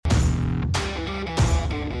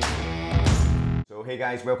So hey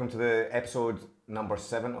guys, welcome to the episode number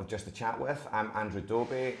 7 of Just a Chat With. I'm Andrew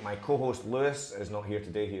Dobie. My co-host Lewis is not here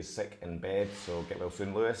today, he is sick in bed, so get well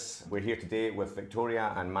soon Lewis. We're here today with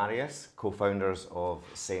Victoria and Marius, co-founders of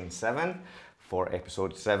Sane7 for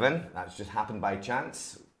episode 7. That's just happened by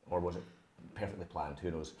chance, or was it perfectly planned,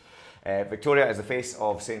 who knows. Victoria is the face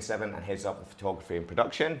of Sane7 and heads up the photography and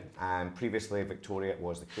production. And previously Victoria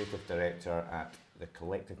was the creative director at The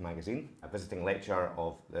Collective magazine, a visiting lecturer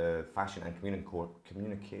of the Fashion and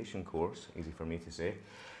Communication course, easy for me to say,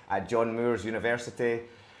 at John Moores University.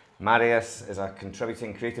 Marius is a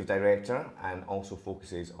contributing creative director and also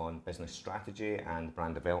focuses on business strategy and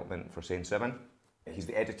brand development for Sane7. He's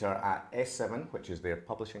the editor at S7, which is their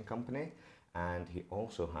publishing company, and he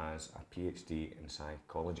also has a PhD in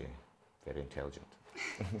psychology. Very intelligent.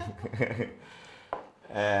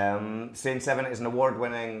 Sane7 is an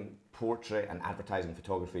award-winning portrait and advertising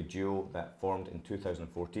photography duo that formed in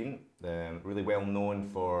 2014. Really well known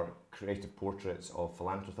for creative portraits of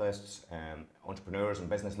philanthropists, entrepreneurs and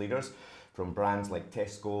business leaders from brands like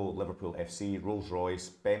Tesco, Liverpool FC, Rolls-Royce,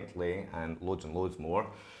 Bentley and loads more.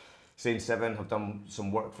 Sane7 have done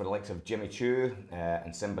some work for the likes of Jimmy Choo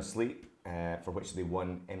and Simba Sleep, for which they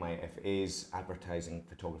won MIFA's Advertising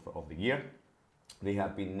Photographer of the Year. They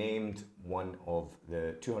have been named one of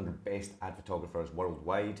the 200 best ad photographers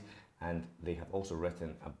worldwide, and they have also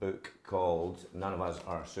written a book called None of Us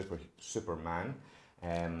Are Superman,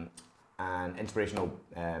 an inspirational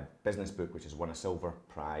business book which has won a silver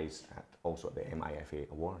prize also at the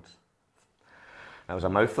MIFA Awards. That was a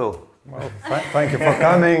mouthful. Well, thank you for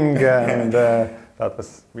coming, and that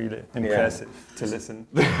was really impressive to listen.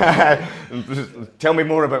 Tell me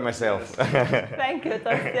more about myself. Thank you,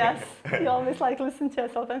 yes. You always like listen to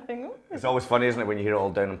yourself and think. It's always funny, isn't it, when you hear it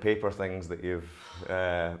all down on paper, things that you're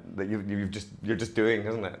just doing,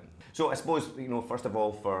 isn't it? So I suppose, first of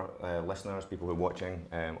all, for listeners, people who are watching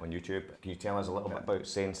on YouTube, can you tell us a little bit about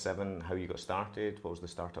Sane7, how you got started, what was the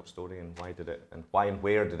startup story, and why and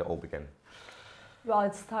where did it all begin? Well,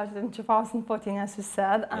 it started in 2014, as you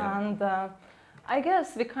said, and I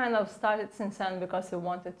guess we kind of started Sane7 because we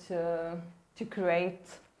wanted to create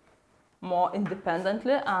more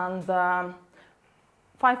independently. And 5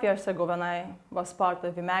 years ago, when I was part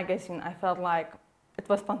of the magazine, I felt like it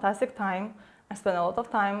was a fantastic time. I spent a lot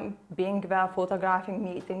of time being there, photographing,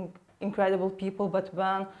 meeting incredible people, but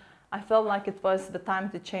when I felt like it was the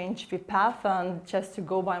time to change the path and just to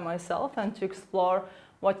go by myself and to explore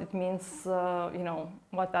what it means,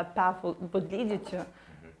 what that path would lead you to.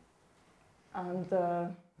 Mm-hmm. And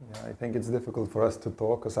I think it's difficult for us to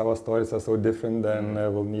talk because our stories are so different, and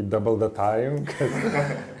we'll need double the time.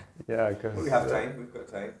 We have time. We've got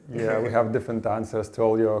time. Yeah, we have different answers to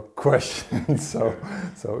all your questions,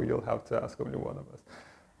 so you'll have to ask only one of us.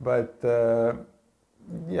 But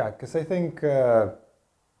because I think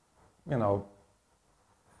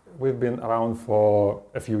we've been around for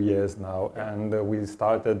a few years now, and we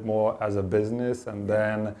started more as a business, and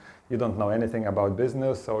then you don't know anything about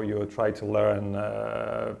business, so you try to learn,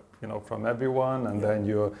 from everyone, and then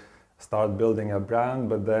you start building a brand,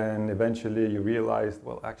 but then eventually you realize,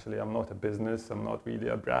 well, actually, I'm not a business, I'm not really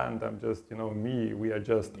a brand, I'm just, me, we are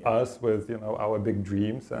just us with, our big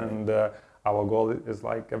dreams, and our goal is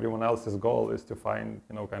like everyone else's goal is to find,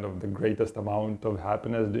 kind of the greatest amount of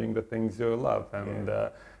happiness doing the things you love, and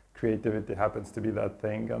creativity happens to be that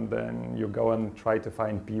thing, and then you go and try to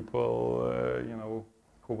find people,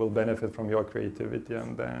 who will benefit from your creativity,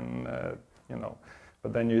 and then,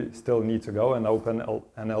 but then you still need to go and open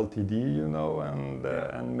an LTD,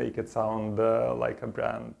 and make it sound like a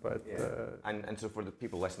brand. But and so for the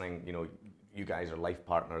people listening, you guys are life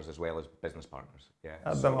partners as well as business partners. Yeah.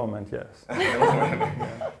 At the moment, yes.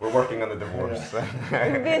 We're working on the divorce.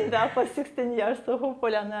 We've been there for 16 years, so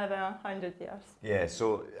hopefully another 100 years. Yeah,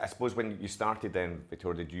 so I suppose when you started then,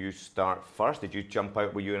 Victoria, did you start first? Did you jump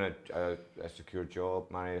out? Were you in a secure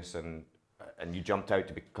job, Marius, and you jumped out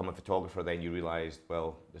to become a photographer, then you realised,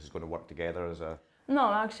 well, this is going to work together as a...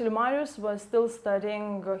 No, actually, Marius was still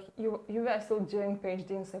studying, you were still doing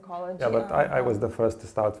PhD in psychology. Yeah, but I was the first to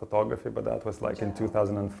start photography, but that was like in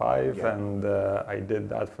 2005, and I did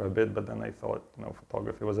that for a bit, but then I thought,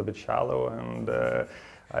 photography was a bit shallow, and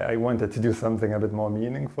I wanted to do something a bit more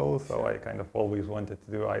meaningful, so I kind of always wanted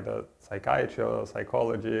to do either psychiatry or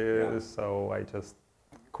psychology, so I just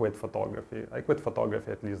quit photography. I quit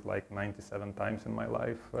photography at least like 97 times in my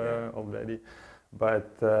life already.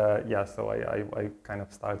 But so I kind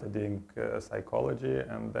of started doing psychology,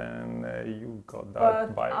 and then you got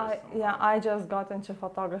that virus. I just got into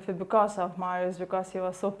photography because of Marius, because he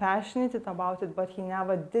was so passionate about it, but he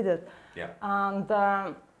never did it. Yeah. And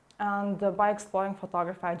And by exploring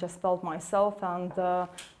photography, I just felt myself. And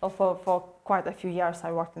for quite a few years,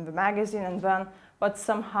 I worked in the magazine. And then, but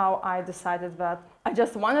somehow I decided that I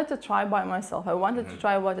just wanted to try by myself. I wanted to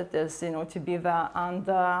try what it is, to be there. And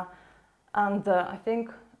I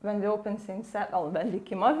think when we opened Scene 7, when we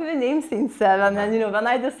came up with the name Scene 7, and when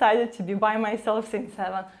I decided to be by myself Scene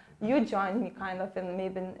 7, you joined me kind of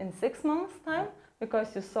in 6 months' time,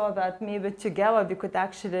 because you saw that maybe together we could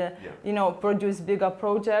actually, produce bigger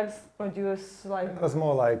projects, produce like... It was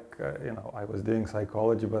more like, I was doing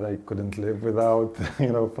psychology, but I couldn't live without,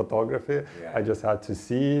 photography. Yeah. I just had to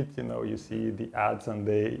see it, you see the ads and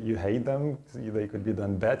you hate them, they could be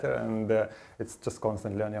done better, and it's just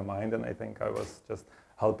constantly on your mind, and I think I was just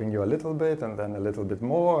helping you a little bit and then a little bit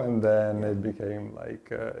more, and then it became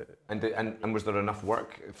like... And was there enough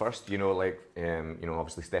work at first?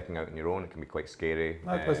 Obviously stepping out on your own, it can be quite scary.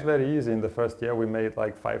 No, it was very easy. In the first year we made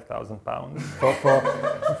like £5,000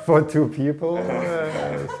 for 2 people, so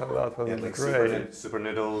that was like great. Super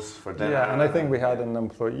noodles for dinner. Yeah, and I think we had an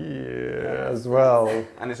employee as well.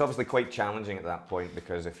 And it's obviously quite challenging at that point,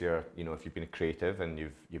 because if you've been a creative and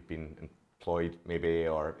you've been employed maybe,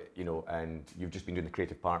 or and you've just been doing the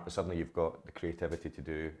creative part, but suddenly you've got the creativity to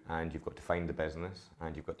do, and you've got to find the business,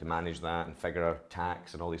 and you've got to manage that and figure out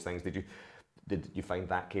tax and all these things. Did you find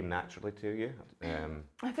that came naturally to you?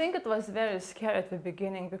 I think it was very scary at the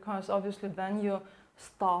beginning, because obviously when you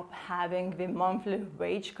stop having the monthly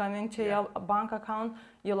wage coming to your bank account,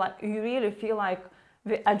 you really feel like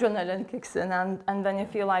the adrenaline kicks in, and then you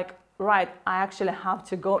feel like, right, I actually have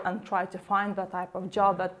to go and try to find that type of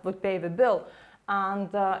job that would pay the bill. And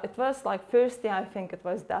it was like first year, I think it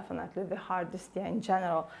was definitely the hardest year in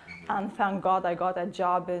general. And thank God I got a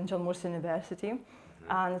job in John Moores University.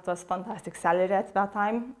 And it was fantastic salary at that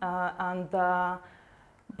time.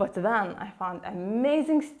 But then I found an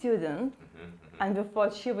amazing student, and we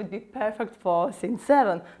thought she would be perfect for Scene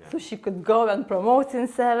 7. So she could go and promote Scene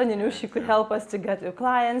 7, she could help us to get the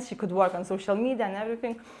clients, she could work on social media and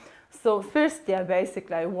everything. So first year,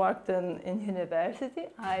 basically, I worked in university.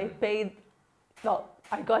 I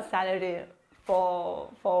got salary for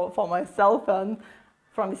myself, and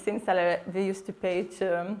from the same salary we used to pay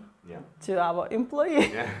to our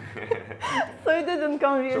employee. Yeah. So it didn't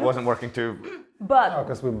come really. So it wasn't working too. But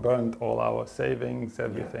because we burned all our savings,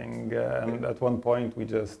 everything, and at one point we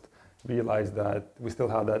just realized that we still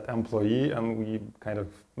had that employee, and we kind of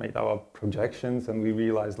made our projections, and we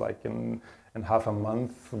realized like in half a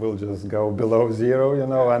month we'll just go below zero,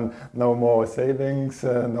 and no more savings,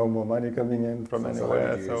 no more money coming in from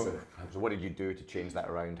anywhere. So what did you do to change that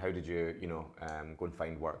around? How did you, go and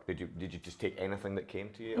find work? Did you just take anything that came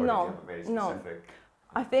to you, or did you have a very specific?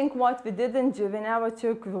 I think what we didn't do, we never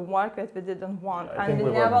took the work that we didn't want, I think we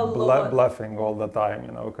were bluffing all the time,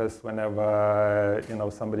 because whenever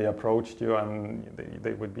somebody approached you and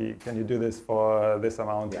they would be, can you do this for this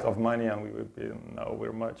amount of money, and we would be, no,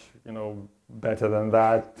 we're much better than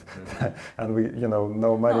that, and we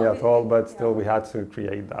no money at all, but still we had to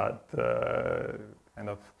create that kind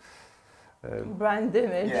of brand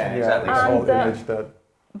image. Yeah, exactly. Whole image that.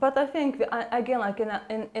 But I think again, like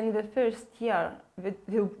in the first year, we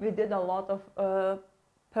did a lot of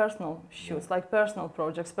personal shoots, like personal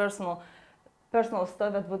projects, personal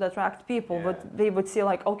stuff that would attract people. But they would see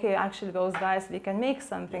like, okay, actually those guys, we can make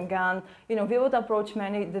something, and we would approach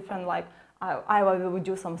many different, like either we would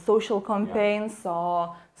do some social campaigns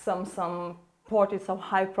or some portraits of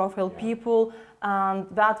high-profile people, and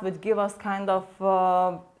that would give us kind of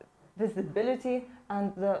visibility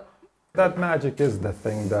and That magic is the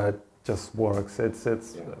thing that just works. It's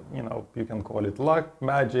you can call it luck,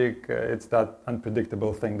 magic. It's that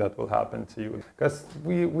unpredictable thing that will happen to you. Because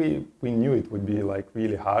we knew it would be like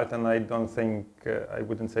really hard, and I don't think I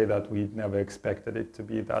wouldn't say that we never expected it to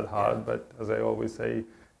be that hard. But as I always say,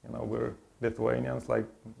 we're Lithuanians like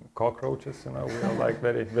cockroaches. We are like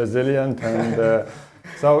very resilient, and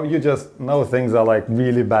so you just know things are like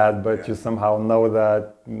really bad, but you somehow know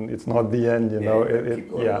that it's not the end.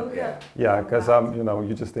 Because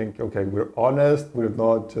you just think, okay, we're honest, we're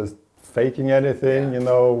not just faking anything.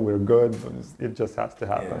 We're good. It just has to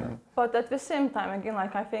happen. Yeah. But at the same time, again,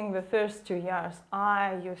 like I think the first 2 years,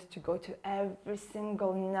 I used to go to every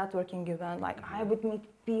single networking event. Like I would meet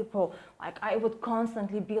people. Like I would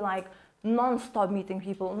constantly be like non-stop meeting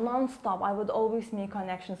people, non-stop. I would always make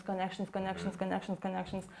connections.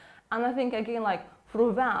 And I think again, like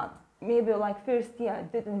through that, maybe like first year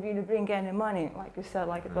didn't really bring any money, like you said,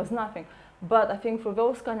 like it was nothing. But I think through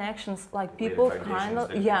those connections, like people kind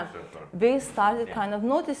of, they started kind of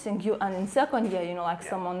noticing you. And in second year, like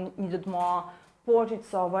someone needed more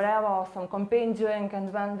portraits or whatever, or some campaign doing,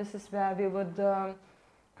 and then this is where we would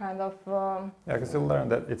kind of. Yeah, because you learn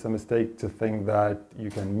that it's a mistake to think that you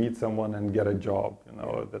can meet someone and get a job. You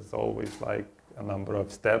know, there's always like a number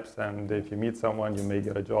of steps, and if you meet someone, you may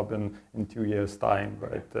get a job in 2 years' time.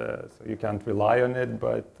 But so you can't rely on it,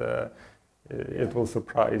 but it will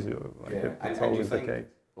surprise you. Like it's always the case.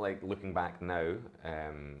 Like looking back now,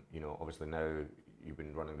 obviously now you've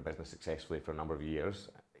been running the business successfully for a number of years.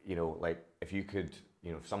 Like if you could,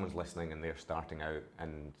 if someone's listening and they're starting out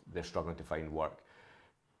and they're struggling to find work,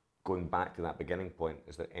 going back to that beginning point,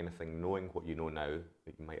 is there anything, knowing what you know now,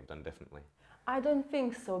 that you might have done differently? I don't think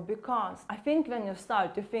so, because I think when you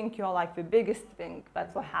start, you think you're like the biggest thing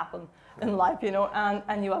that's what happened in life,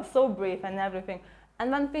 and you are so brave and everything.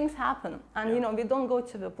 And when things happen, and we don't go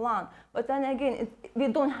to the plan, but then again, we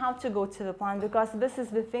don't have to go to the plan, because this is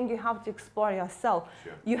the thing, you have to explore yourself.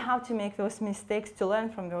 Sure. You have to make those mistakes to learn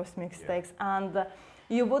from those mistakes, and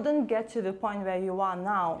you wouldn't get to the point where you are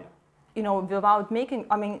now,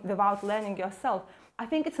 without learning yourself. I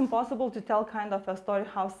think it's impossible to tell kind of a story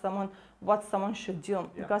what someone should do,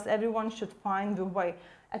 because everyone should find a way.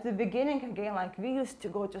 At the beginning, again, like we used to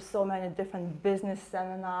go to so many different business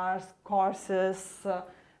seminars, courses,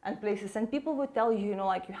 and places, and people would tell you,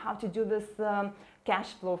 like you have to do this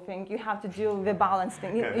cash flow thing, you have to do the balance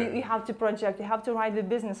thing, you have to project, you have to write the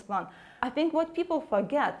business plan. I think what people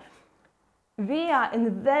forget, we are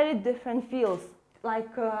in very different fields.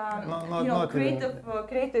 Like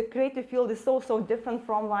creative field is so different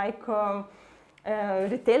from like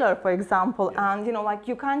retailer, for example, and like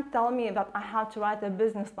you can't tell me that I have to write a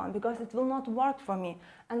business plan, because it will not work for me.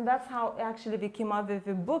 And that's how actually we came up with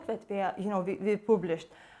the book that we published.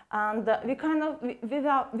 And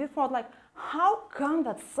we thought like, how come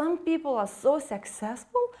that some people are so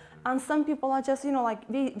successful and some people are just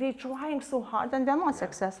they're trying so hard and they're not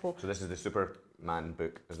successful. So this is the Superman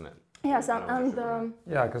book, isn't it? Yes,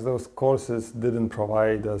 yeah, because those courses didn't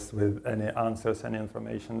provide us with any answers, any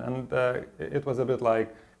information, and it was a bit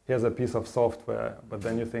like, here's a piece of software, but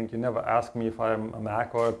then you think, you never ask me if I'm a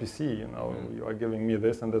Mac or a PC, you are giving me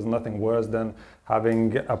this, and there's nothing worse than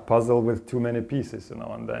having a puzzle with too many pieces,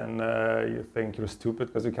 and then you think you're stupid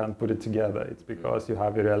because you can't put it together. It's because you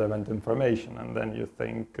have irrelevant information, and then you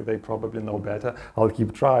think they probably know better, I'll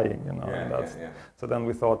keep trying, So then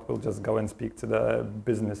we thought we'll just go and speak to the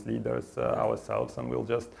business leaders ourselves, and we'll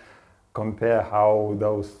just compare how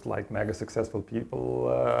those like mega successful people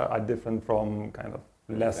are different from kind of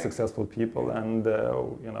less successful people, and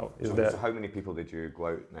so how many people did you go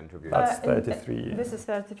out and interview? That's 33. This is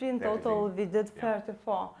 33 in total. We did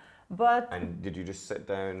 34. And did you just sit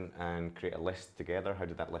down and create a list together? How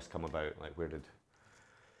did that list come about? Like, where did?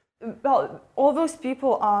 Well, all those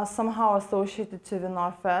people are somehow associated to the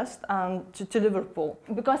Northwest and to Liverpool,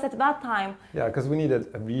 because at that time... Yeah, because we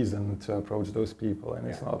needed a reason to approach those people, and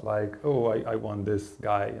it's not like, I want this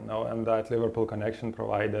guy, and that Liverpool connection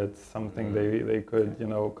provided something they could,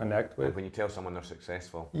 connect with. And when you tell someone they're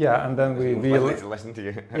successful... Yeah, and then we realized... listen to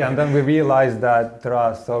you. Yeah, and then we realized that there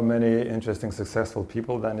are so many interesting, successful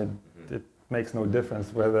people, then it makes no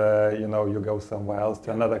difference whether, you go somewhere else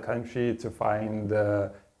to another country to find...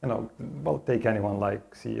 take anyone like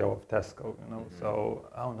CEO of Tesco, So,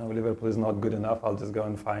 Liverpool is not good enough. I'll just go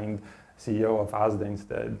and find CEO of Asda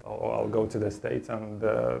instead, or I'll go to the States and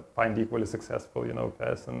find equally successful,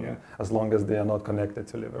 person, as long as they are not connected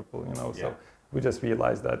to Liverpool, So we just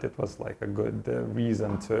realized that it was like a good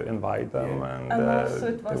reason to invite them, and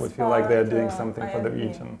they would feel like they're doing something for the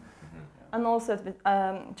region. And also,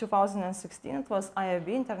 2016, it was IAB,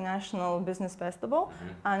 International Business Festival,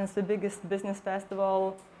 and it's the biggest business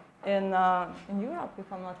festival in Europe, if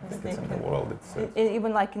I'm not mistaken. It's in the world.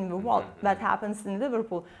 Even like in the world, that happens in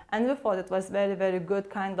Liverpool. And we thought it was very, very good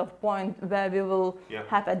kind of point where we will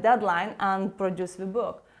have a deadline and produce the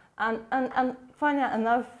book. And funny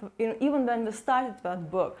enough, even when we started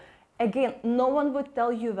that book, again, no one would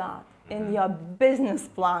tell you that in your business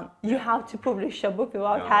plan you have to publish a book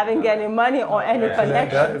without having any money or any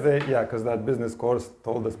connections. Because that business course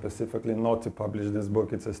told us specifically not to publish this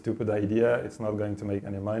book. It's a stupid idea. It's not going to make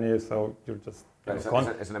any money. So you're just...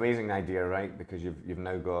 It's an amazing idea, right? Because you've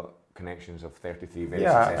now got connections of 33 very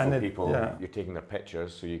successful people. You're taking their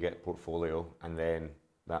pictures, so you get a portfolio, and then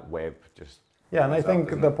that web just... Yeah, and I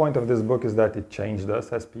think the point of this book is that it changed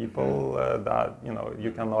us as people, that,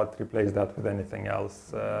 you cannot replace that with anything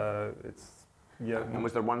else. And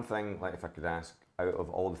was there one thing, like if I could ask, out of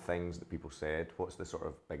all the things that people said, what's the sort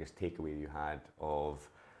of biggest takeaway you had of,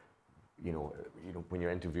 when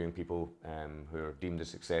you're interviewing people who are deemed as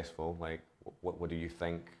successful, like what do you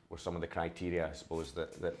think were some of the criteria, I suppose,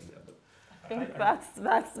 that think that's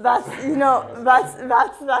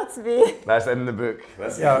me. That's in the book.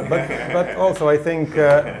 But also I think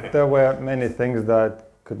there were many things that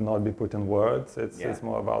could not be put in words. It's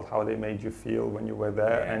more about how they made you feel when you were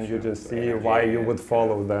there, and you just see why you would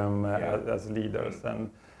follow them as leaders. And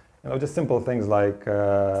just simple things like,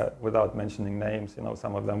 without mentioning names,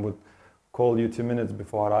 some of them would call you 2 minutes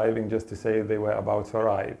before arriving just to say they were about to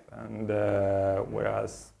arrive, and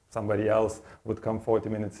whereas somebody else would come 40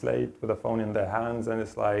 minutes late with a phone in their hands, and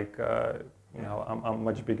it's like, I'm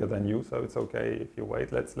much bigger than you, so it's okay if you wait.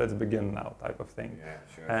 Let's begin now, type of thing. Yeah,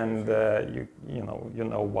 sure. And you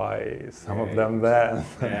know why some of them there.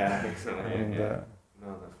 Yeah, exactly. And, no,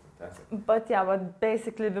 that's fantastic. But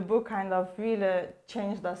basically the book kind of really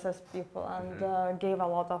changed us as people and gave a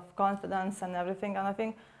lot of confidence and everything. And I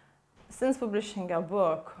think since publishing a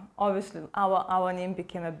book, obviously our name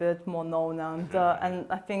became a bit more known, and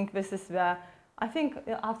I think this is where, I think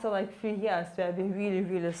after like 3 years where we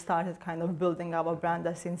really started kind of building our brand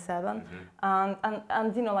as Scene7,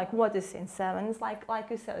 and like what is Scene7? It's like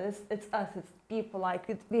you said, it's us, it's people. Like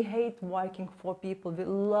we hate working for people, we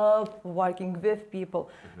love working with people,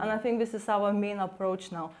 and I think this is our main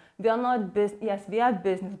approach now. We are not yes, we are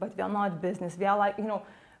business, but we are not business. We are like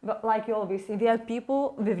like you always see, we are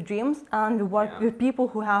people with dreams, and we work with people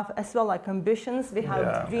who have as well like ambitions. We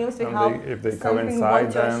have dreams. We have if they something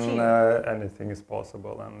coincide, to achieve. then anything is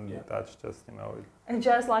possible, and that's just And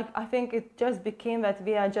just like I think it just became that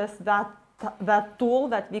we are just that tool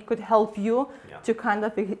that we could help you to kind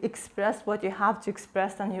of express what you have to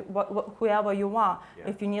express, and whoever you are.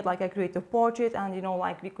 If you need like a creative portrait, and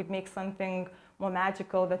like we could make something more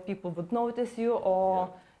magical that people would notice you, or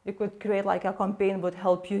we could create like a campaign would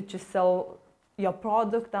help you to sell your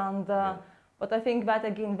product, and but I think that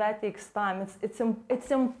again that takes time.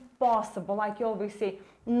 It's impossible. Like you always say,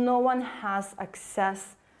 no one has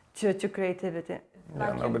access to creativity.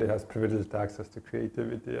 Nobody has privileged access to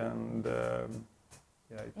creativity, and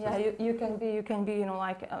you can be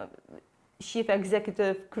like a chief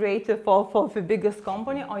executive creative for the biggest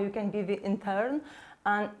company, or you can be the intern.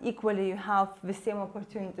 And equally, you have the same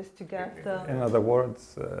opportunities to get. In other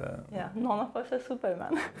words, none of us are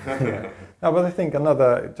Superman. No, but I think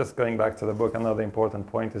just going back to the book, another important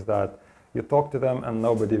point is that you talk to them and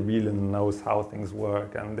nobody really knows how things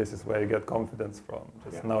work, and this is where you get confidence from.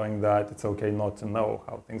 Just knowing that it's okay not to know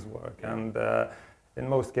how things work, and in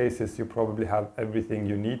most cases you probably have everything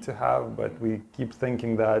you need to have, but we keep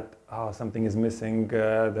thinking that something is missing.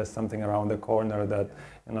 There's something around the corner that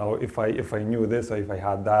if I knew this or if I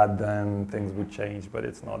had that, then things would change. But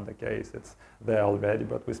it's not the case. It's there already.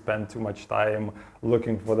 But we spend too much time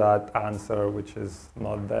looking for that answer, which is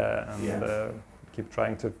not there, and keep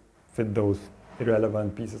trying to fit those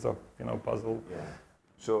irrelevant pieces of puzzle. Yeah.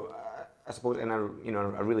 So I suppose in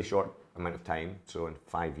a really short amount of time, so in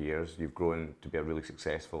 5 years, you've grown to be a really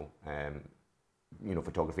successful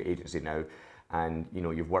photography agency now, and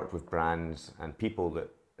you've worked with brands and people that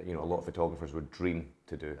a lot of photographers would dream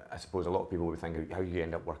to do. I suppose a lot of people would think, how do you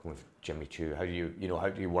end up working with Jimmy Choo? How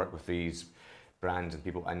do you work with these brands and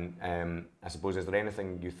people? And I suppose, is there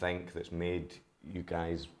anything you think that's made you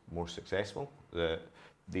guys more successful? That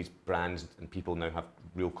these brands and people now have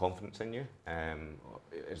real confidence in you?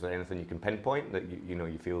 Is there anything you can pinpoint that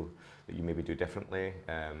you feel that you maybe do differently,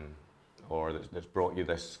 or that's brought you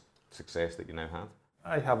this success that you now have?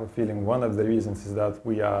 I have a feeling one of the reasons is that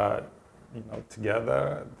we are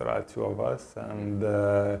together. There are two of us, and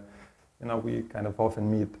we kind of often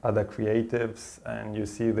meet other creatives, and you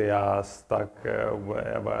see they are stuck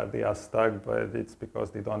wherever they are stuck, but it's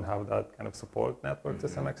because they don't have that kind of support network to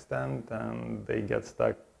some extent, and they get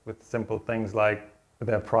stuck with simple things like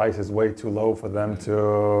their price is way too low for them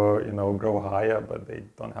to grow higher, but they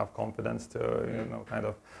don't have confidence to kind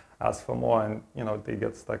of ask for more, and they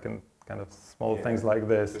get stuck in kind of small things like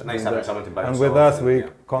this. It's nice having someone to bounce off. And with us, we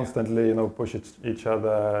constantly push each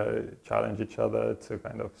other, challenge each other to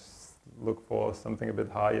kind of look for something a bit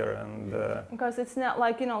higher, and because it's not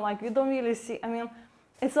like like you don't really see. I mean,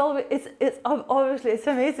 it's always it's obviously it's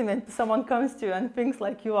amazing when someone comes to you and thinks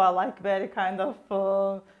like you are like very kind of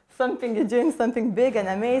something, you're doing something big and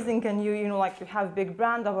amazing, and you like you have big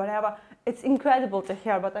brand or whatever. It's incredible to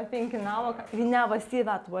hear, but I think now we never see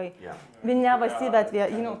that way. Yeah. We never see that we are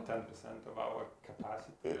 10% of our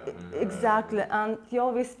capacity. Exactly, and you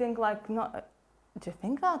always think like no. Do you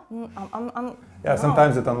think that? No.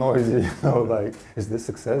 Sometimes it annoys you, like, is this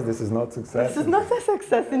success? This is not success. This is not a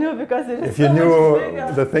success, because it is if you knew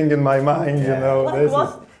the thing in my mind, like this what?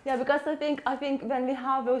 is... Yeah, because I think when we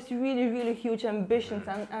have those really, really huge ambitions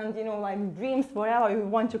and you know, like dreams, whatever you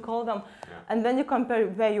want to call them, and then you compare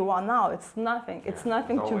where you are now, it's nothing. It's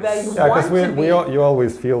nothing to where you want to be. You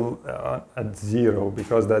always feel at zero,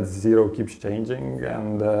 because that zero keeps changing,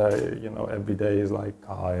 and you know, every day is like,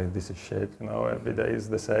 this is shit. You know, every day is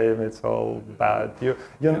the same. It's all bad. You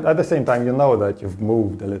at the same time, you know that you've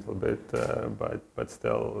moved a little bit, but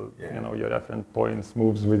still, you know, your reference points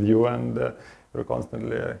moves with you, and you're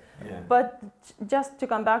constantly. But just to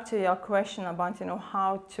come back to your question about, you know,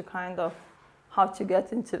 how to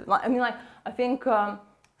get into, I mean, like, I think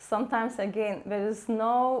sometimes again there is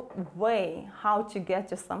no way how to get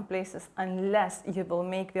to some places unless you will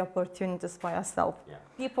make the opportunities for yourself.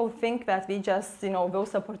 People think that we just, you know,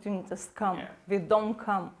 those opportunities come. They don't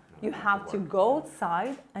come. You have to go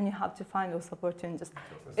outside and you have to find those opportunities.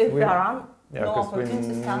 If there aren't no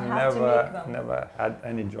opportunities, you have to make them. Never had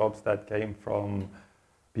any jobs that came from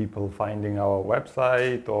people finding our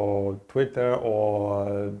website or Twitter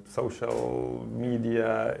or social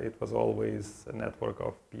media. It was always a network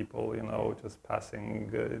of people, you know, just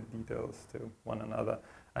passing details to one another.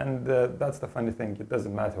 And that's the funny thing. It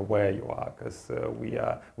doesn't matter where you are, because we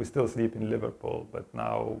still sleep in Liverpool, but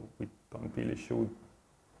now we don't really shoot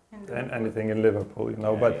anything in Liverpool, you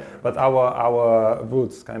know. But our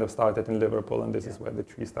roots kind of started in Liverpool, and this is where the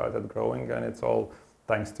tree started growing, and it's all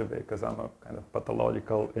thanks to me, because I'm a kind of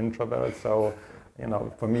pathological introvert. So, you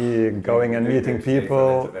know, for me, going and meeting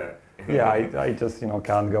people, I just, you know,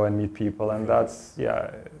 can't go and meet people, and that's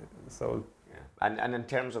so. And in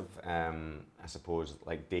terms of, I suppose,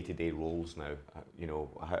 like day-to-day roles now, you know,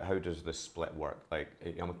 how does this split work? Like,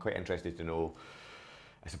 I'm quite interested to know.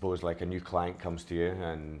 I suppose, like, a new client comes to you,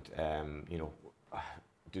 and you know,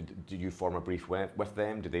 do you form a brief with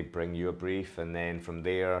them? Do they bring you a brief, and then from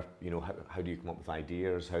there, you know, how do you come up with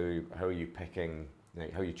ideas? How are you picking?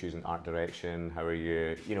 Like, how are you choosing art direction? How are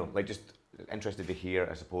you, you know, like, just interested to hear,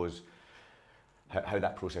 I suppose, how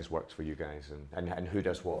that process works for you guys, and who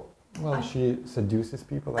does what. Well, she seduces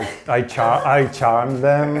people. I charm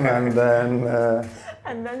them, and then.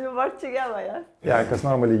 And then we work together, yeah. Yeah, because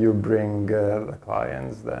normally you bring the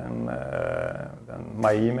clients, then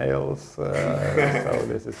my emails. So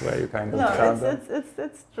this is where you kind of charm them.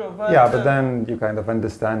 It's true. But but then you kind of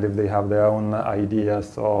understand if they have their own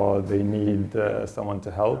ideas or they need someone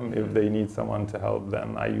to help. If they need someone to help,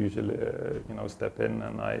 then I usually you know, step in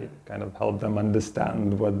and I kind of help them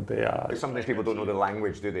understand what they are. But sometimes people don't know the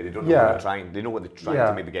language, do they? They don't know what they're trying. They know what they're trying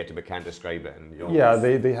to maybe get to, but can't describe it. And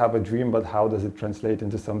they have a dream, but how does it translate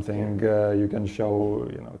into something you can show,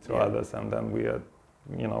 you know, to others? And then we are,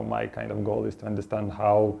 you know, my kind of goal is to understand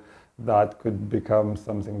how that could become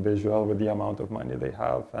something visual with the amount of money they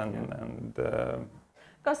have, and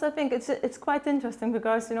because I think it's quite interesting,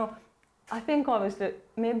 because, you know, I think obviously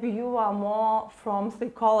maybe you are more from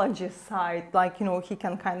psychology side, like, you know, he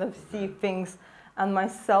can kind of see things, and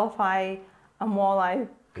myself, I am more like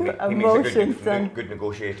emotions and good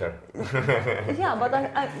negotiator. Yeah, but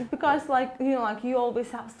I because, like, you know, like, you always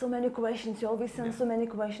have so many questions, you always send so many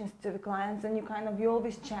questions to the clients, and you're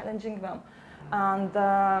always challenging them, and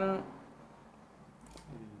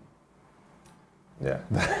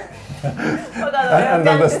and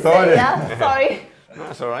then the story. Sorry. No,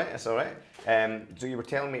 that's all right. That's all right. So you were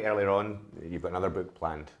telling me earlier on you've got another book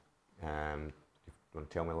planned. You want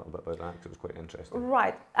to tell me a little bit about that, because it was quite interesting.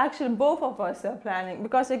 Right. Actually, both of us are planning,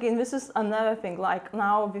 because again, this is another thing. Like,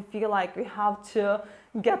 now we feel like we have to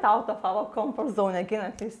get out of our comfort zone again,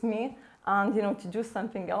 at least me, and, you know, to do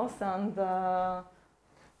something else. And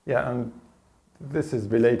and this is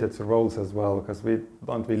related to roles as well, because we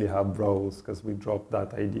don't really have roles, because we dropped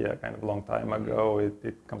that idea kind of a long time ago.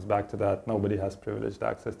 It comes back to that nobody has privileged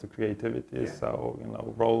access to creativity, so, you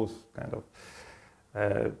know, roles kind of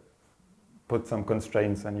put some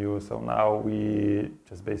constraints on you. So now we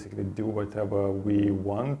just basically do whatever we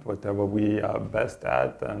want, whatever we are best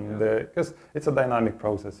at, and because it's a dynamic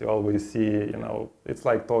process. You always see, you know, it's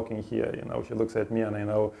like talking here. You know, she looks at me, and I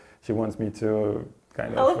know she wants me to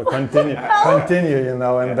kind of continue, you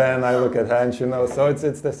know, and then I look at her, and she knows. So it's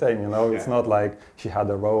the same, you know. It's not like she had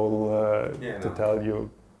a role to tell you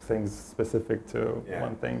things specific to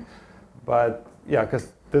one thing, but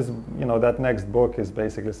because this, you know, that next book is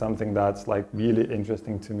basically something that's like really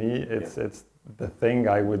interesting to me. It's the thing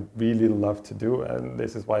I would really love to do, and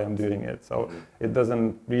this is why I'm doing it. So it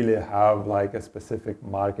doesn't really have like a specific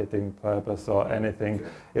marketing purpose or anything.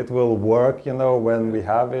 It will work, you know, when we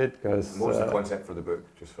have it, because what's the concept for the book,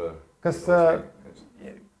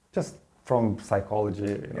 just from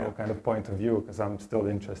psychology, you know, kind of point of view, because I'm still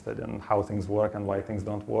interested in how things work and why things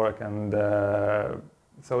don't work, and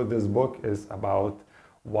so this book is about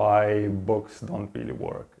why books don't really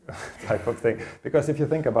work, type of thing. Because if you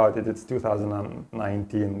think about it, it's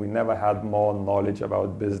 2019. We never had more knowledge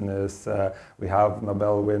about business. We have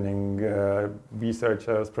Nobel-winning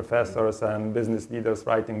researchers, professors, and business leaders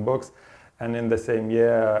writing books. And in the same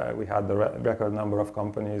year, we had the record number of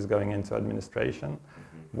companies going into administration.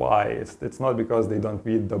 Why? It's not because they don't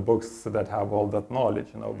read the books that have all that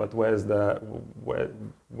knowledge, but where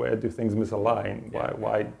do things misalign?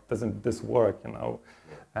 Why doesn't this work,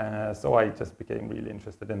 So I just became really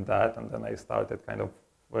interested in that, and then I started kind of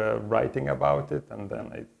writing about it, and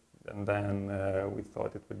then we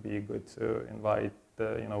thought it would be good to invite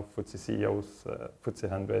FTSE CEOs, FTSE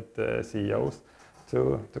 100 CEOs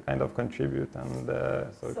to kind of contribute. And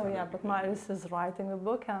but Marius is writing a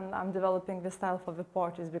book, and I'm developing the style for the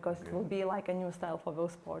portraits, because it will be like a new style for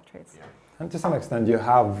those portraits. Yeah. And to some extent you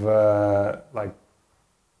have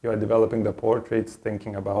you are developing the portraits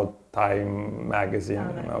thinking about Time magazine,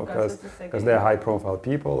 because they're high-profile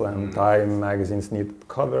people, and Time magazines need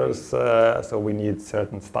covers, so we need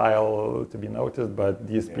certain style to be noticed. But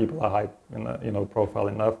these people are high, profile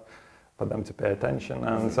enough for them to pay attention,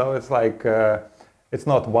 and so it's like it's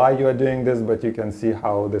not why you are doing this, but you can see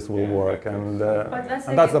how this will work, and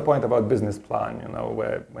that's the point about business plan,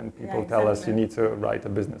 where when people tell us you need to write a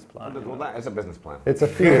business plan. Well, that is a business plan. It's a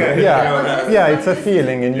feeling, it's a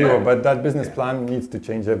feeling in you, but that business plan needs to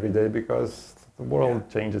change every day, because the world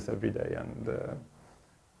changes every day, and.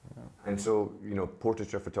 And so,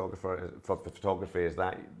 portraiture photography, is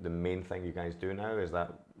that the main thing you guys do now? Is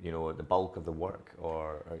that, the bulk of the work,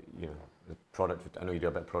 or the product? I know you do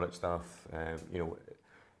a bit of product stuff.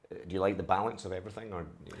 Do you like the balance of everything, or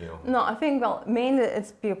No, I think mainly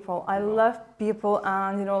it's people. I love people,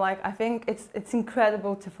 and I think it's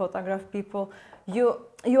incredible to photograph people.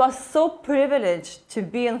 You are so privileged to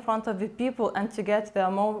be in front of the people and to get the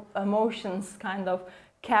emotions kind of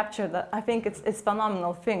captured. That I think it's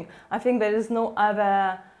phenomenal thing. I think there is no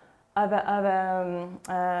other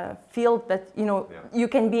field that you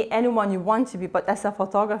can be anyone you want to be, but as a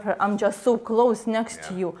photographer, I'm just so close next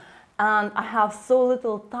to you, and I have so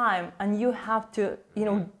little time, and you have to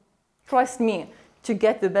trust me to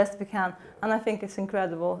get the best we can. And I think it's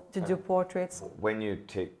incredible to do portraits. When you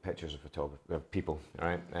take pictures of people,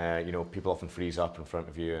 right? People often freeze up in front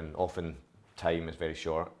of you, and often time is very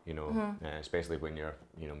short. Especially when you're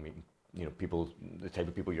meeting people, the type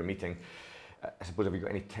of people you're meeting. I suppose, have you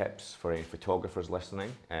got any tips for any photographers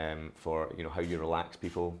listening for how you relax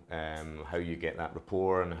people, how you get that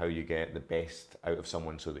rapport, and how you get the best out of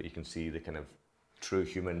someone so that you can see the kind of true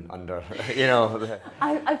human under,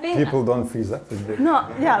 I think people don't freeze up. No,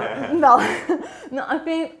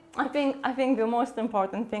 I think the most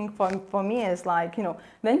important thing for me is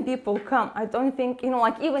when people come, I don't think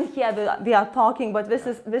even here we are talking, but this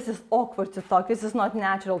is awkward to talk. This is not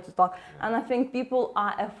natural to talk, and I think people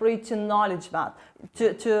are afraid to acknowledge that,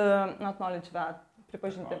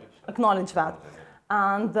 acknowledge that,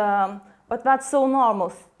 and but that's so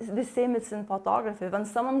normal. The same is in photography. When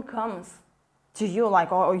someone comes to you,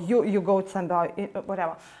 or you go to somebody,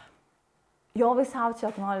 whatever, you always have to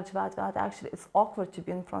acknowledge that actually it's awkward to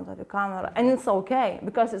be in front of the camera, and it's okay,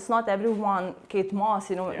 because it's not everyone Kate Moss,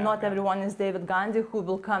 not everyone is David Gandhi, who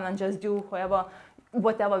will come and just do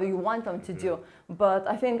whatever you want them to do. But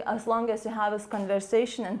I think as long as you have this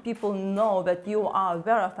conversation and people know that you are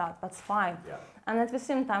aware of that, that's fine. And at the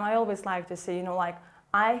same time, I always like to say,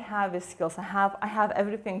 I have the skills, I have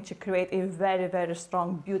everything to create a very, very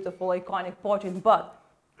strong, beautiful, iconic portrait, but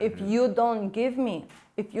if you don't give me,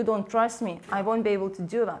 if you don't trust me, I won't be able to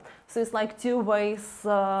do that. So it's like two ways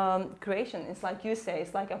creation. It's like you say,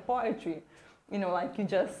 it's like a poetry.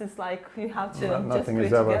 It's like you have to nothing just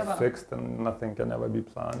is ever together. fixed, and nothing can ever be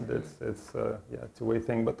planned. It's a two-way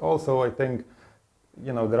thing. But also I think,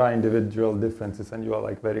 there are individual differences, and you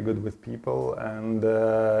are very good with people, and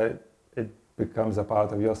it becomes a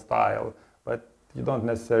part of your style. But you don't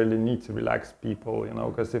necessarily need to relax people,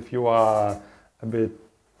 because if you are a bit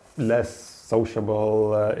less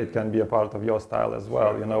sociable, it can be a part of your style as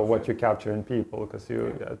well, what you capture in people, because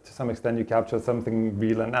to some extent you capture something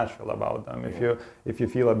real and natural about them. If you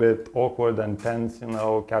feel a bit awkward and tense,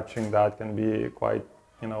 capturing that can be quite,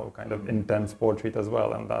 kind of intense portrait as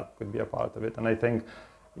well, and that could be a part of it. And I think,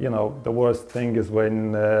 the worst thing is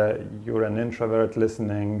when you're an introvert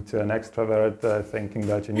listening to an extrovert thinking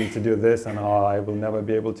that you need to do this, and I will never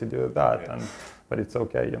be able to do that. But it's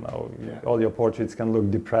okay, all your portraits can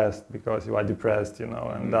look depressed because you are depressed,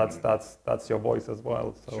 and that's your voice as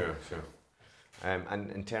well. So. Sure.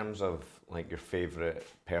 And in terms of your favorite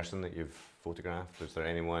person that you've photographed, is there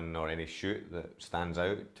anyone or any shoot that stands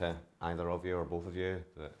out to either of you or both of you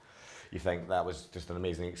that you think that was just an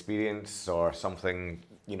amazing experience or something,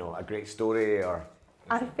 a great story or?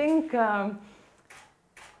 I think, I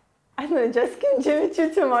don't know, it just came Jimmy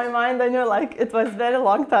Choo to my mind. I know like it was very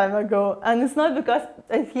long time ago. And it's not because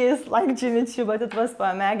he is like Jimmy Choo, but it was for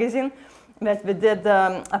a magazine that we did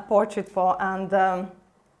a portrait for. And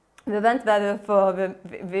we went there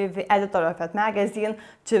with the editor of that magazine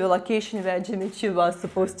to the location where Jimmy Choo was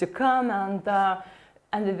supposed to come, and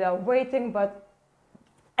we were waiting. But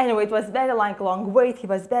anyway, it was very long wait. He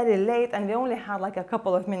was very late, and we only had like a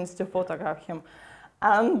couple of minutes to photograph him.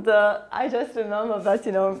 And I just remember that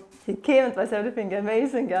he came. It was everything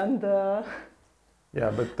amazing, and. Yeah,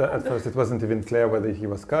 but at first it wasn't even clear whether he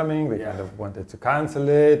was coming. We kind of wanted to cancel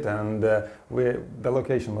it, and the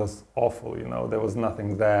location was awful. There was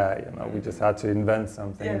nothing there. We just had to invent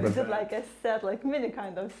something. Yeah, we did like a set, like mini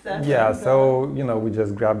kind of set. Yeah, so we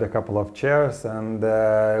just grabbed a couple of chairs, and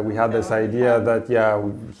we had this idea that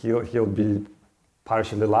he'll be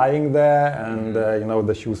partially lying there, and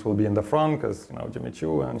the shoes will be in the front because Jimmy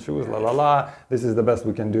Choo and shoes, la la la. This is the best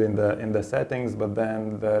we can do in the settings. But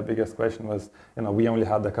then the biggest question was, we only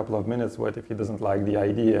had a couple of minutes. What if he doesn't like the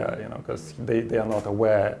idea? Because they are not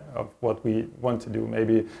aware of what we want to do.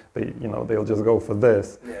 Maybe they'll just go for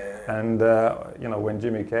this. Yeah. And when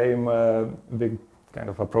Jimmy came, big kind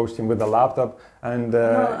of approached him with the laptop, and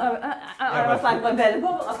I was like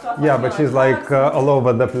available. Yeah, but she's like all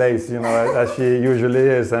over the place, as she usually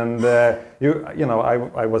is, and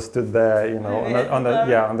I was stood there,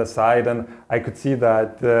 on the side, and I could see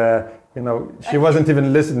that she wasn't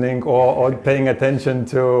even listening or paying attention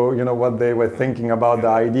to what they were thinking about the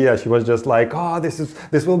idea. She was just like,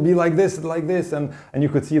 this will be like this, and you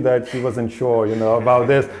could see that she wasn't sure about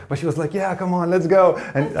this, but she was like, yeah, come on, let's go,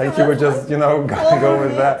 and she would just go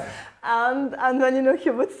with that. And then he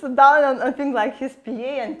would sit down and think like his PA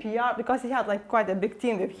and PR, because he had like quite a big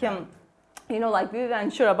team with him. Like we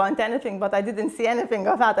weren't sure about anything, but I didn't see anything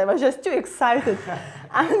of that. I was just too excited.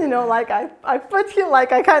 And, like I put him,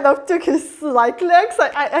 like I kind of took his like legs.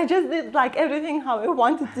 I just did like everything how I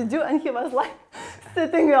wanted to do. And he was like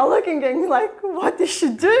sitting there looking at me like, what is she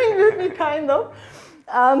doing with me, kind of.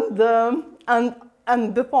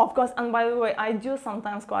 And before, of course, and by the way, I do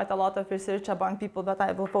sometimes quite a lot of research about people that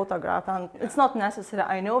I will photograph, and it's not necessary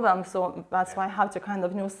I know them, so that's why I have to kind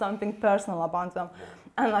of know something personal about them.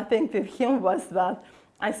 And I think with him was that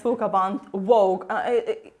I spoke about Vogue,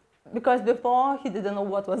 because before he didn't know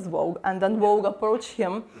what was Vogue, and then Vogue approached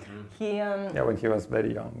him. When he was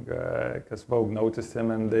very young, because Vogue noticed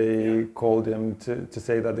him and they called him to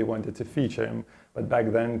say that they wanted to feature him. But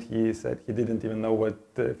back then he said he didn't even know what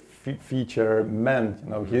feature meant.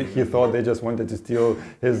 He thought they just wanted to steal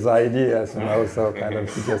his ideas. So kind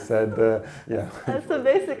of he just said, yeah. So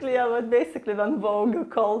basically, when Vogue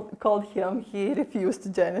called him, he refused to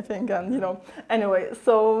do anything, and anyway.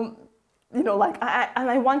 So like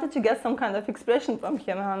I wanted to get some kind of expression from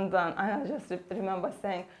him, and I just remember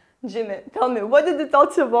saying, Jimmy, tell me, what did you tell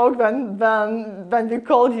to Vogue when we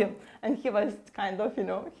called him? And he was kind of,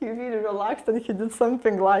 he really relaxed, and he did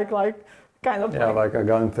something like kind of like a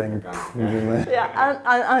gun thing. Yeah,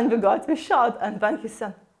 and we got the shot, and then he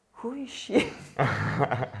said, who is she?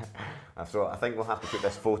 So I think we'll have to put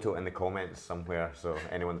this photo in the comments somewhere, so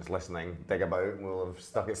anyone that's listening, dig about it, we'll have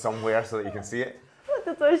stuck it somewhere so that you can see it.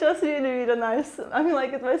 But it was just really nice. I mean,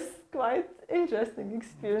 like, it was quite interesting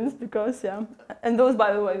experience because, and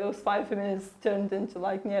by the way, those 5 minutes turned into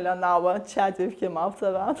like nearly an hour chat with him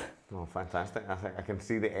after that. Oh, fantastic. I think I can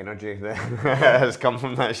see the energy that has come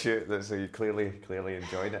from that shoot, so you clearly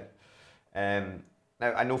enjoyed it.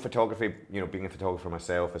 Now, I know photography, being a photographer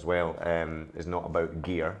myself as well, is not about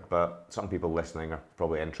gear, but some people listening are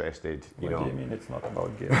probably interested, What do you mean it's not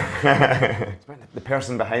about gear? It's about the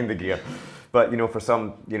person behind the gear. But, for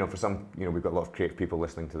some, we've got a lot of creative people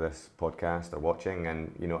listening to this podcast or watching, and,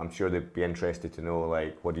 I'm sure they'd be interested to know,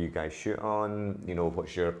 like, what do you guys shoot on?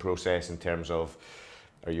 What's your process in terms of,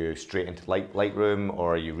 are you straight into Lightroom,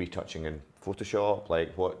 or are you retouching in Photoshop?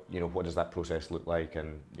 Like, what does that process look like,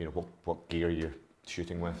 and, what gear you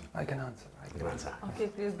shooting with? I can answer. Okay,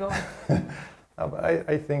 please go.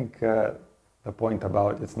 I think the point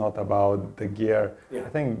about it's not about the gear. I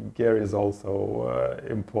think gear is also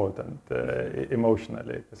important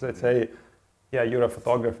emotionally. Because let's say, you're a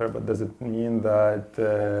photographer, but does it mean that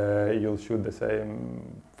you'll shoot the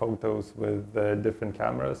same photos with different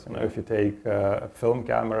cameras? If you take a film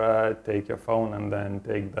camera, take your phone, and then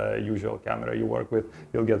take the usual camera you work with,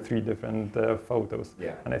 you'll get 3 different photos.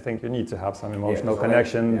 Yeah. And I think you need to have some emotional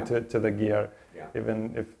connection to the gear,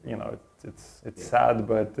 even if it's sad,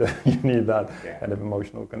 but you need that kind of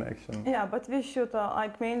emotional connection. Yeah, but we shoot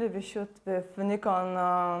mainly we shoot with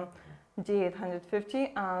Nikon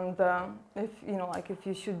D850, and if you know, like if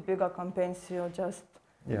you shoot bigger campaigns, you just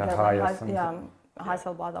Yeah, get higher a something.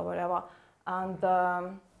 Hasselblad or whatever, and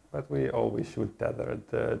But we always shoot tethered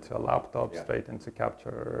to a laptop Yeah. straight into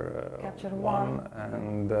Capture Capture One, One.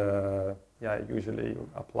 and usually you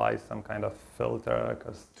apply some kind of filter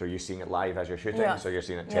because So you're seeing it live as you're shooting, Yeah. so you're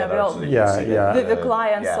seeing it Yeah, tethered, we all- so that you Yeah, can see yeah. with the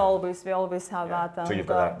clients yeah. we always have Yeah. that. So And, you've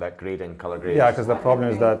got that grading, color grading. yeah, because the problem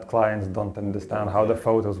is that clients don't understand how the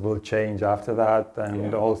photos will change after that,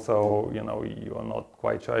 and Yeah. also you are not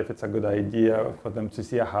quite sure if it's a good idea for them to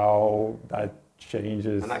see how that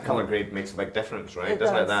changes. And that color grade makes a big difference, right? It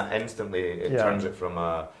Doesn't it? does. That instantly it Yeah. turns it from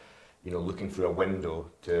looking through a window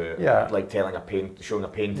to Yeah. like showing a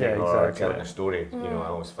painting Yeah, or exactly. telling a story. I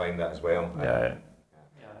always find that as well. Yeah,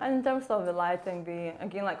 And in terms of the lighting,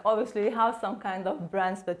 obviously you have some kind of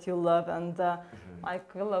brands that you love, and like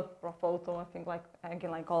we love Profoto. I think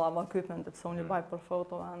like all our equipment, it's only by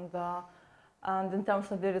Profoto, and in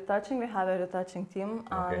terms of the retouching, we have a retouching team,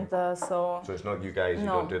 Okay. and so So it's not you guys. You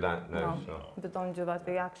No. don't do that now. No. So. we don't do that.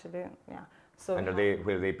 We actually, So And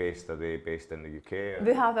where are they based? Are they based in the UK? Or?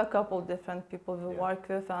 we have a couple different people we Yeah. work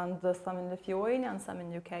with, and some in Lithuania and some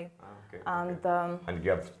in UK, Okay. and. And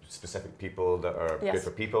you have specific people that are good Yes.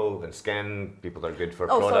 for people and skin, people that are good for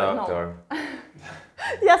Oh, sorry, product, no. or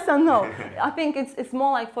Yes and no. I think it's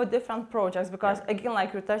more like for different projects, because again,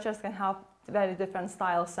 like retouchers can have very different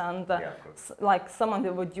styles, and yeah, of course. like someone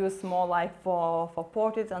they would use more like for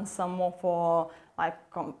portraits, and some more for like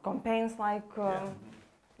campaigns.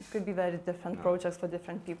 It could be very different projects for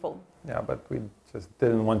different people. yeah, but we just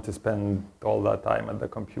didn't want to spend all that time at the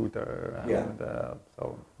computer, and Yeah.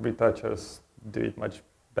 so retouchers do it much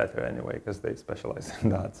better anyway because they specialize in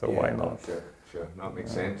that. So why not? Sure. No, it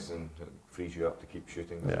makes sense, and it frees you up to keep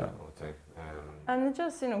shooting doesn't Yeah. it, all the time. And it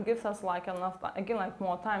just gives us like enough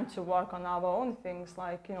more time to work on our own things,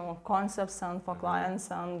 like concepts, and for clients,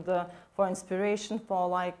 and for inspiration, for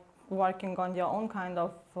like working on your own kind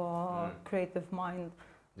of creative mind.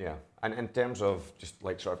 Yeah, and in terms of just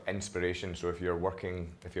like sort of inspiration, so if you're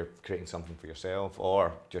creating something for yourself,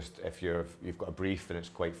 or just if you've got a brief and it's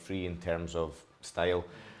quite free in terms of style,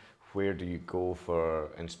 where do you go for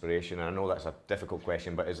inspiration? And I know that's a difficult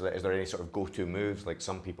question, but is there any sort of go-to moves? Like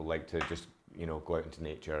some people like to just go out into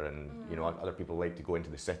nature, and other people like to go into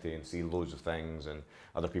the city and see loads of things, and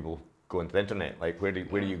other people go into the internet. Like where do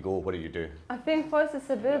you go? What do you do? I think first it's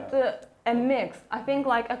a bit a mix. I think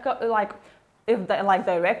if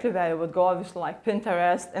directly where I would go, obviously like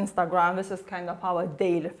Pinterest, Instagram, this is kind of our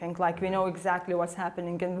daily thing. Like we know exactly what's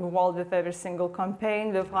happening in the world with every single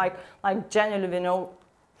campaign. With like generally we know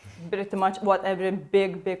pretty much what every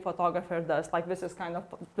big photographer does. Like this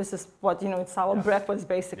is what it's our breakfast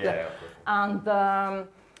basically. Yeah, of course. And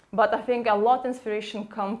but I think a lot inspiration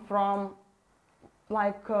come from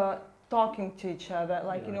talking to each other,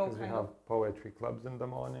 Because we have poetry clubs in the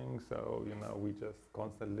morning, so we just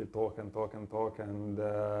constantly talk, and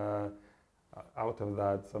out of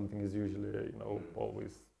that something is usually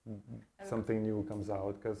always something new comes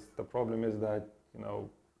out. Because the problem is that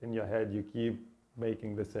in your head you keep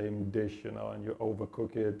making the same dish, and you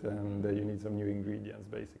overcook it, and you need some new ingredients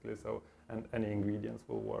basically. So and any ingredients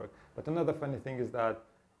will work. But another funny thing is that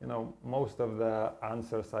most of the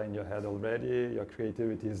answers are in your head already. Your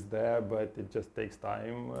creativity is there, but it just takes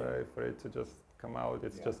time for it to just come out.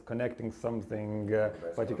 It's just connecting something,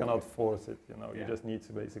 but you cannot force it. You just need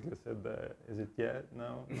to basically sit there. Is it yet?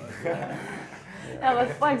 No. Not yet. Yeah, but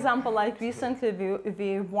for example, like recently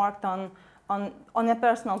we worked on a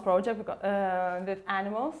personal project with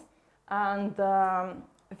animals, and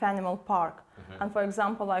with Animal Park. Mm-hmm. And for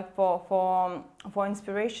example, like for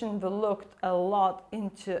inspiration, we looked a lot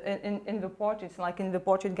into in the portraits, like in the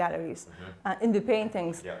portrait galleries, in the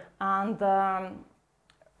paintings, and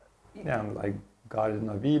and like Garden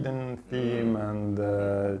of Eden theme, and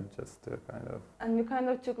just to kind of. And we kind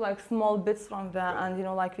of took like small bits from there, and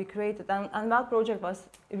we created, and that project was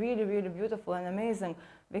really, really beautiful and amazing.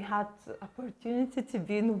 We had the opportunity to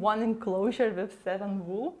be in one enclosure with 7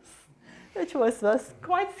 wolves, which was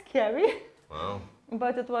quite scary. Wow.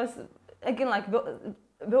 But it was, again, like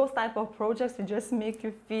those type of projects, they just make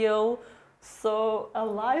you feel so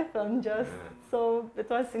alive, and so it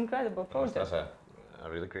was incredible project. That's a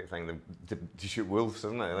really great thing to shoot wolves,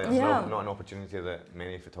 isn't it? Like, it's not an opportunity that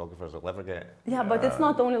many photographers will ever get. Yeah, but it's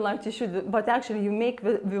not only like to shoot, but actually you make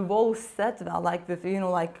the whole set well, like with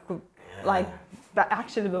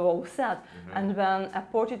actually the whole set. And then a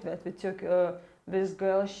portrait that we took. This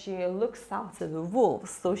girl, she looks after the wolves,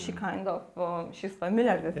 so she kind of she's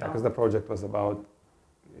familiar with them. Yeah, because the project was about,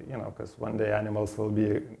 because one day animals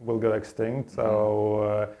will go extinct.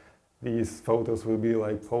 So these photos will be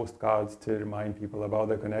like postcards to remind people about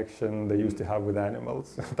the connection they used to have with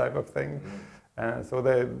animals, type of thing. So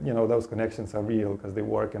they, those connections are real because they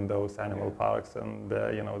work in those animal parks, and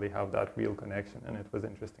they have that real connection, and it was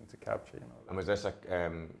interesting to capture. And was this a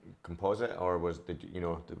composite, or was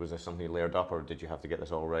there something layered up, or did you have to get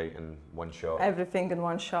this all right in one shot? Everything in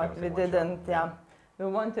one shot. We didn't. Yeah, we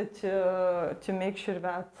wanted to make sure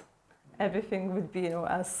that everything would be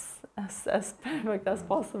as perfect as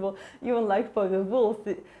possible. Even like for the wolves,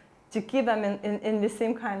 to keep them in the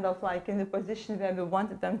same kind of like in the position where we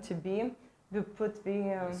wanted them to be. We put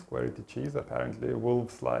the squirty cheese. Apparently,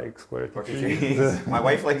 wolves like squirty cheese. My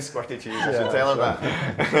wife likes squirty cheese. I should tell her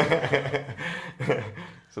that.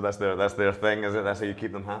 So that's their thing, is it? That's how you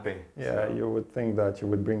keep them happy. Yeah, so. You would think that you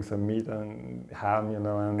would bring some meat and ham,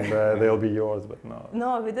 and they'll be yours, but no.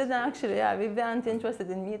 No, we didn't actually. Yeah, we weren't interested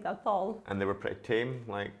in meat at all. And they were pretty tame,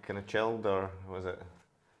 like kind of chilled, or was it?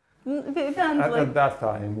 At that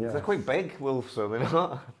time, yeah. They're quite big wolves, are they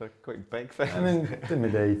not? They're quite big things. I mean,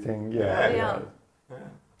 intimidating, yeah.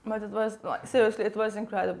 But it was, like, seriously, it was an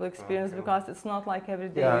incredible experience because it's not like every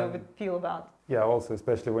day you would feel that. Yeah, also,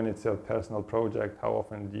 especially when it's your personal project, how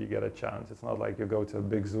often do you get a chance? It's not like you go to a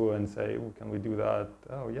big zoo and say, oh, can we do that?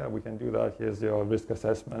 Oh, yeah, we can do that. Here's your risk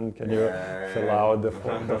assessment. Can you fill out the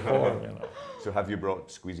form, So have you brought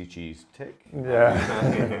squeezy cheese? Tick.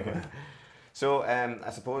 Yeah. So I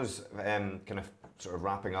suppose, kind of sort of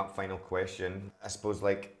wrapping up, final question. I suppose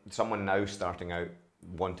like someone now starting out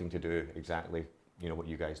wanting to do exactly, what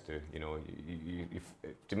you guys do.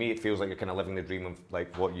 To me, it feels like you're kind of living the dream of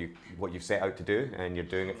like what you've set out to do, and you're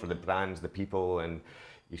doing it for the brands, the people, and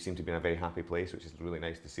you seem to be in a very happy place, which is really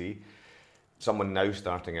nice to see. Someone now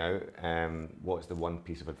starting out, what's the one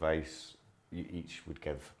piece of advice you each would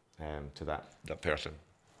give to that person?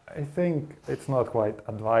 I think it's not quite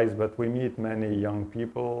advice, but we meet many young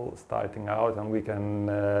people starting out, and we can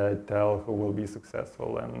tell who will be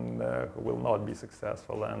successful and who will not be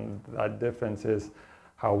successful. And that difference is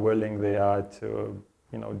how willing they are to,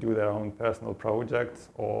 do their own personal projects,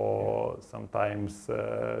 or sometimes,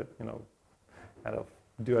 kind of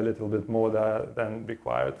do a little bit more than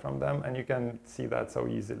required from them. And you can see that so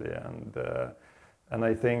easily. And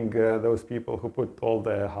I think those people who put all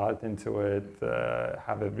their heart into it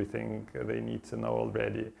have everything they need to know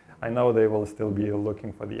already. I know they will still be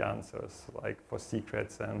looking for the answers, like for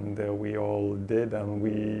secrets, and we all did, and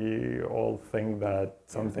we all think that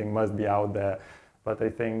something must be out there. But I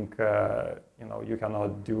think you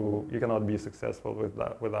cannot be successful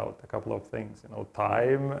without a couple of things,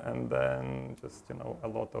 time, and then just a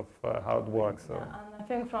lot of hard work. So. Yeah, and I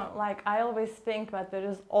think I always think that there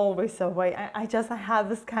is always a way. I have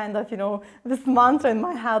this kind of this mantra in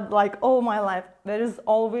my head like all my life. There is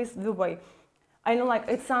always the way. I know, like,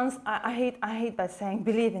 it sounds, I hate that saying,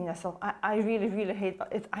 believe in yourself. I really, really hate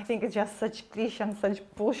it. I think it's just such cliche and such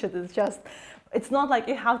bullshit. It's not like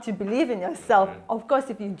you have to believe in yourself. Of course,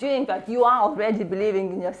 if you're doing that, you are already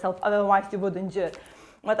believing in yourself. Otherwise, you wouldn't do it.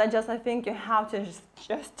 But I think you have to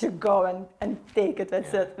just to go and take it.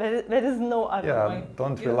 That's it. There is no other way.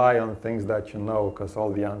 Don't rely on things that you know, because all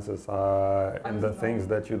the answers are in the things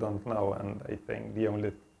that you don't know. And I think the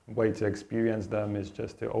only way to experience them is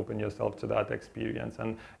just to open yourself to that experience,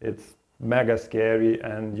 and it's mega scary,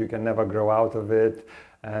 and you can never grow out of it.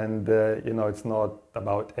 And it's not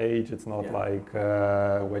about age. It's not like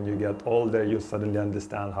when you get older you suddenly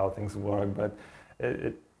understand how things work, but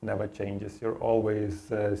it never changes. You're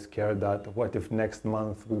always scared that what if next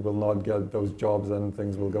month we will not get those jobs and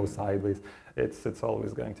things will go sideways. It's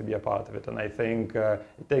always going to be a part of it, and I think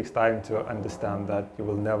it takes time to understand that you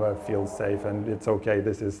will never feel safe, and it's okay.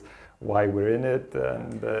 This is why we're in it.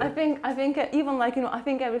 And I think even like I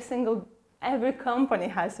think every company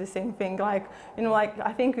has the same thing. Like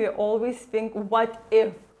I think we always think what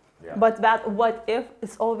if, but that what if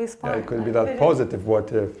is always fun. Yeah, it could be that positive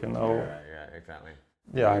what if, Yeah, exactly.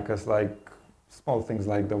 Yeah, because like small things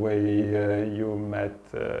like the way you met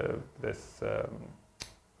this.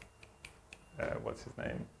 What's his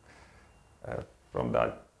name? From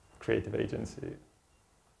that creative agency.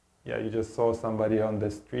 Yeah, you just saw somebody on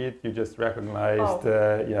the street, you just recognized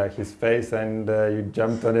his face, and you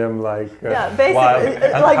jumped on him like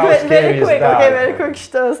basically, like very quick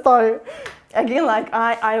story. Again, like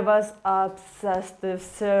I was obsessed with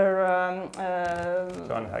Sir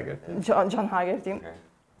John Haggerty. John Haggerty. Okay.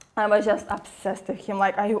 I was just obsessed with him.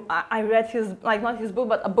 Like I read his, like not his book,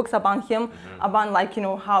 but books about him, about like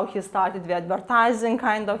how he started the advertising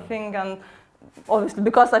kind of thing, and obviously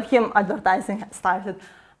because of him advertising started.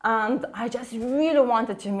 And I just really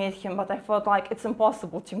wanted to meet him, but I felt like it's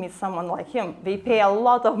impossible to meet someone like him. They pay a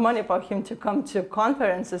lot of money for him to come to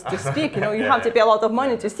conferences to speak. You know, you have to pay a lot of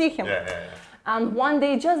money to see him. And one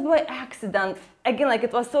day, just by accident, again, like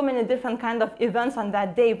it was so many different kind of events on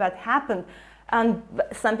that day that happened, and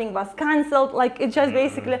something was cancelled. Like it just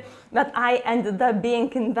basically that I ended up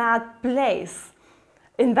being in that place,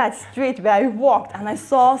 in that street where I walked, and I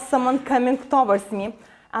saw someone coming towards me,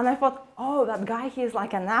 and I thought, oh, that guy, he's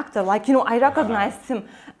like an actor. Like, you know, I recognized him,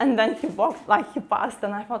 and then he walked, like he passed,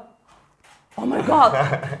 and I thought, oh my God,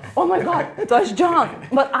 it was John.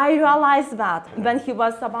 But I realized that when he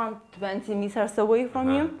was about 20 meters away from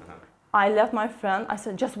me, I left my friend. I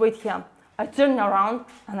said, just wait here. I turned around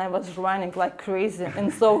and I was running like crazy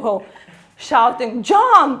in Soho, shouting,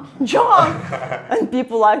 John, John! And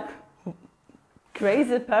people like,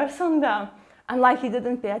 crazy person there. And like he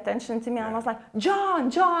didn't pay attention to me. I was like,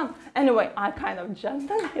 John, John. Anyway, I kind of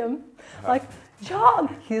jumped on him, like,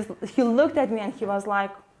 John. He looked at me and he was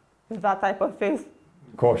like, with that type of face.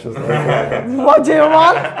 Cautiously. What do you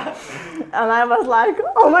want? And I was like,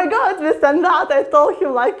 oh my God, this and that. I told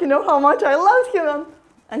him, like, you know, how much I loved him.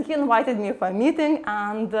 And he invited me for a meeting,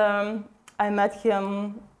 and I met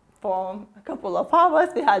him for a couple of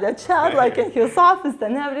hours. We had a chat, like in his office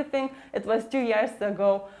and everything. It was 2 years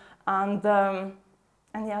ago.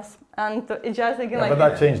 And yes, and it just again but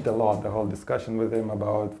that changed a lot, the whole discussion with him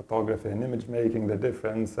about photography and image making, the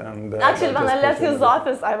difference. And actually, when I left his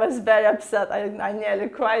office, I was very upset. I nearly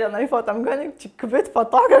cried, and I thought I'm going to quit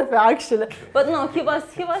photography actually. But no, he was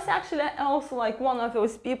actually also like one of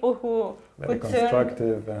those people who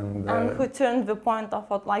constructive and who turned the point of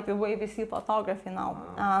what, like the way we see photography now.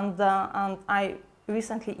 And I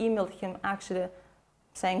recently emailed him actually,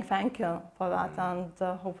 saying thank you for that, and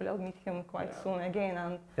hopefully I'll meet him quite soon again.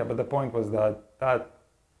 And yeah, but the point was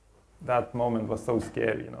that moment was so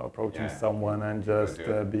scary, you know, approaching someone and just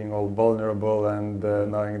being all vulnerable and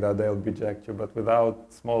knowing that they'll reject you. But without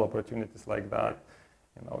small opportunities like that,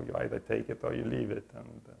 you know, you either take it or you leave it.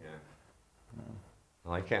 And I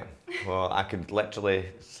like it. Well, I could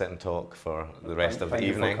literally sit and talk for the rest of the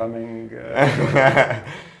evening. Thank you for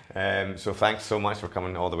coming. So thanks so much for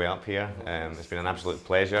coming all the way up here. It's been an absolute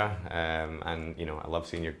pleasure, and you know, I love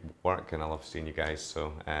seeing your work and I love seeing you guys.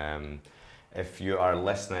 So if you are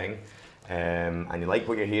listening and you like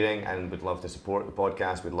what you're hearing and would love to support the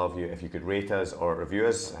podcast, we'd love you if you could rate us or review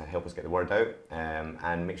us, help us get the word out,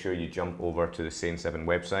 and make sure you jump over to the Sane7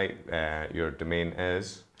 website. Your domain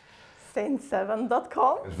is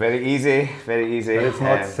Sane7.com. It's very easy, very easy. But it's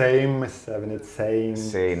not same 7, it's sane.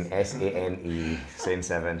 Sane, S-A-N-E,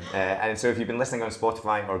 Sane7. And so if you've been listening on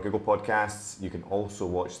Spotify or Google Podcasts, you can also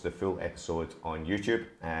watch the full episode on YouTube.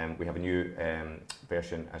 We have a new a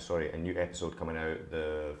new episode coming out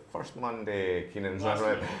the first Monday, Keenan's not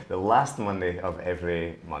right, the last Monday of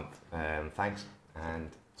every month. Thanks, and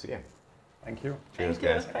see ya. Thank you. Cheers,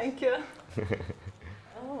 guys. Thank you.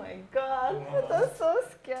 Oh my God, that was so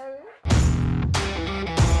scary.